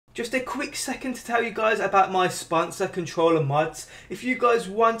Just a quick second to tell you guys about my sponsor, Controller Mods. If you guys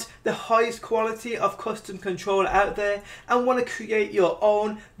want the highest quality of custom controller out there and want to create your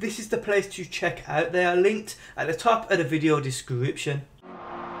own, this is the place to check out. They are linked at the top of the video description.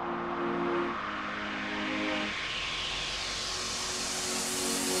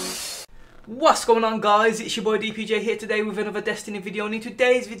 What's going on, guys? It's your boy DPJ here today with another Destiny video, and in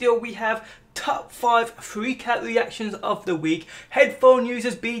today's video we have top 5 freak-out reactions of the week. Headphone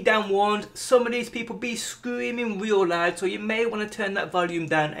users, be damn warned, some of these people be screaming real loud, so you may want to turn that volume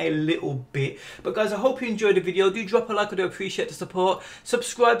down a little bit. But guys, I hope you enjoyed the video. Do drop a like, I do appreciate the support.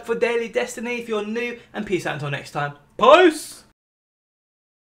 Subscribe for daily Destiny if you're new, and peace out until next time. Peace!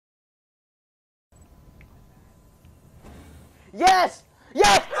 Yes!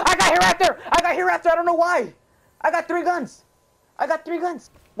 Yes! I got Hereafter! I got Hereafter! I don't know why! I got 3 guns! I got 3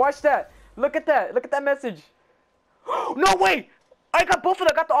 guns! Watch that! Look at that! Look at that message! No way! I got both of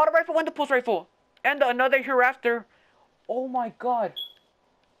them! I got the auto rifle and the pulse rifle! And another Hereafter! Oh my god!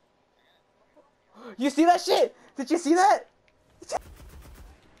 You see that shit? Did you see that?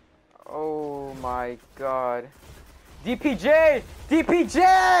 Oh my god. DPJ!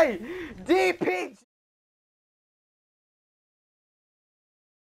 DPJ! DPJ!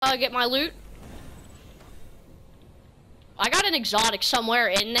 Get my loot. I got an exotic somewhere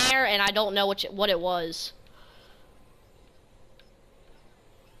in there, and I don't know what it was.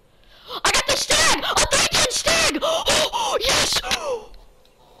 I got the stag! A 310 stag! Oh, yes!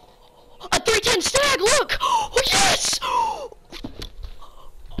 A 310 stag, look! Oh, yes! Oh,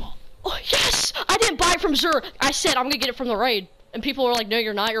 yes! I didn't buy it from Zur. I said I'm gonna get it from the raid. And people were like, no,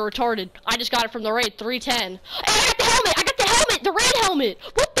 you're not, you're retarded. I just got it from the raid, 310. And I got the helmet! I got the helmet! The raid helmet!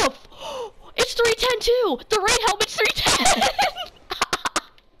 What the f— It's 310 too! The raid helmet's 310!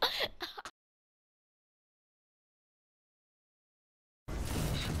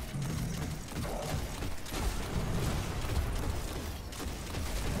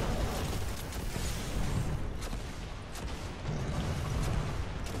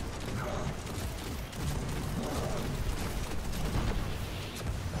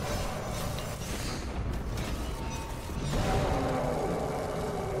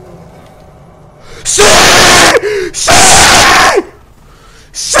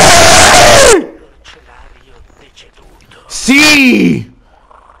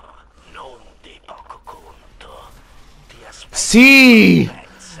 Sì!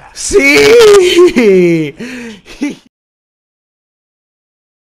 Sì! Sì!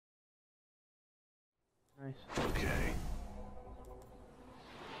 Okay.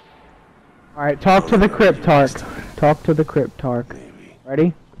 Alright, talk to the Cryptarch. Talk to the Cryptarch. Maybe.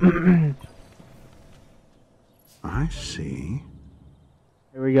 Ready? I see.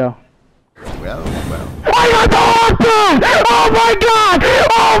 Here we go. Well. I got the Hawk Moon! Oh my god!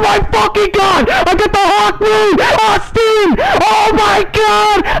 Oh my fucking god! I got the Hawk Moon! Austin! Oh my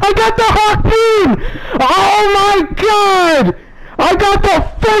god! I got the Hawk Moon! Oh my god! I got the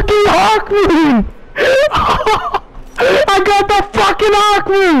fucking Hawk Moon! I got the fucking Hawk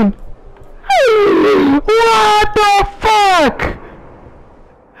Moon! What the fuck?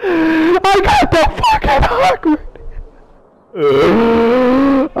 I got the fucking Hawk Moon!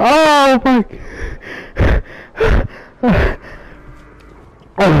 Oh my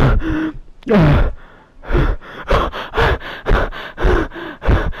god.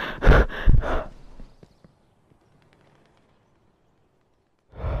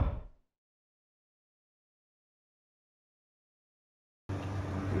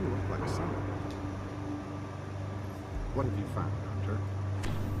 You look like someone. What have you found, Hunter?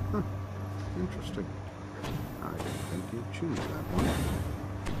 Huh. Interesting. I didn't think you'd choose that one.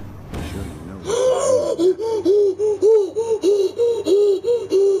 I'm sure you know.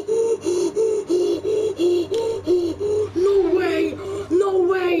 No way! No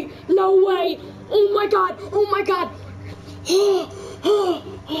way! No way! Oh my god! Oh my god!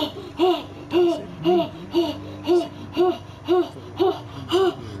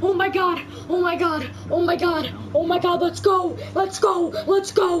 Oh my god! Oh my god! Oh my god! Oh my god! Let's go! Let's go!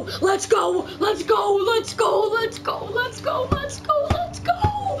 Let's go! Let's go! Let's go! Let's go! Let's go! Let's go! Let's go! Let's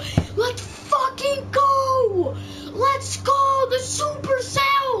go! Let's fucking go! Let's go! The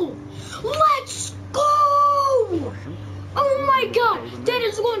Supercell! Let's go! Oh my god! That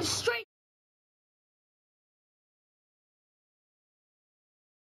is going straight.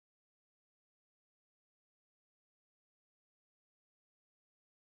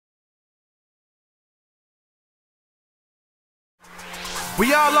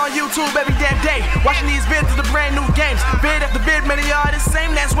 We all on YouTube every damn day, watching these vids of the brand new games. Vid after vid, many are the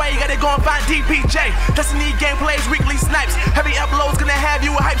same, that's why you gotta go and find DPJ. Destiny gameplays, weekly snipes, heavy uploads, gonna have you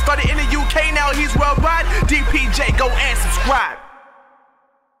a hype star. he's worldwide. DPJ, go and subscribe.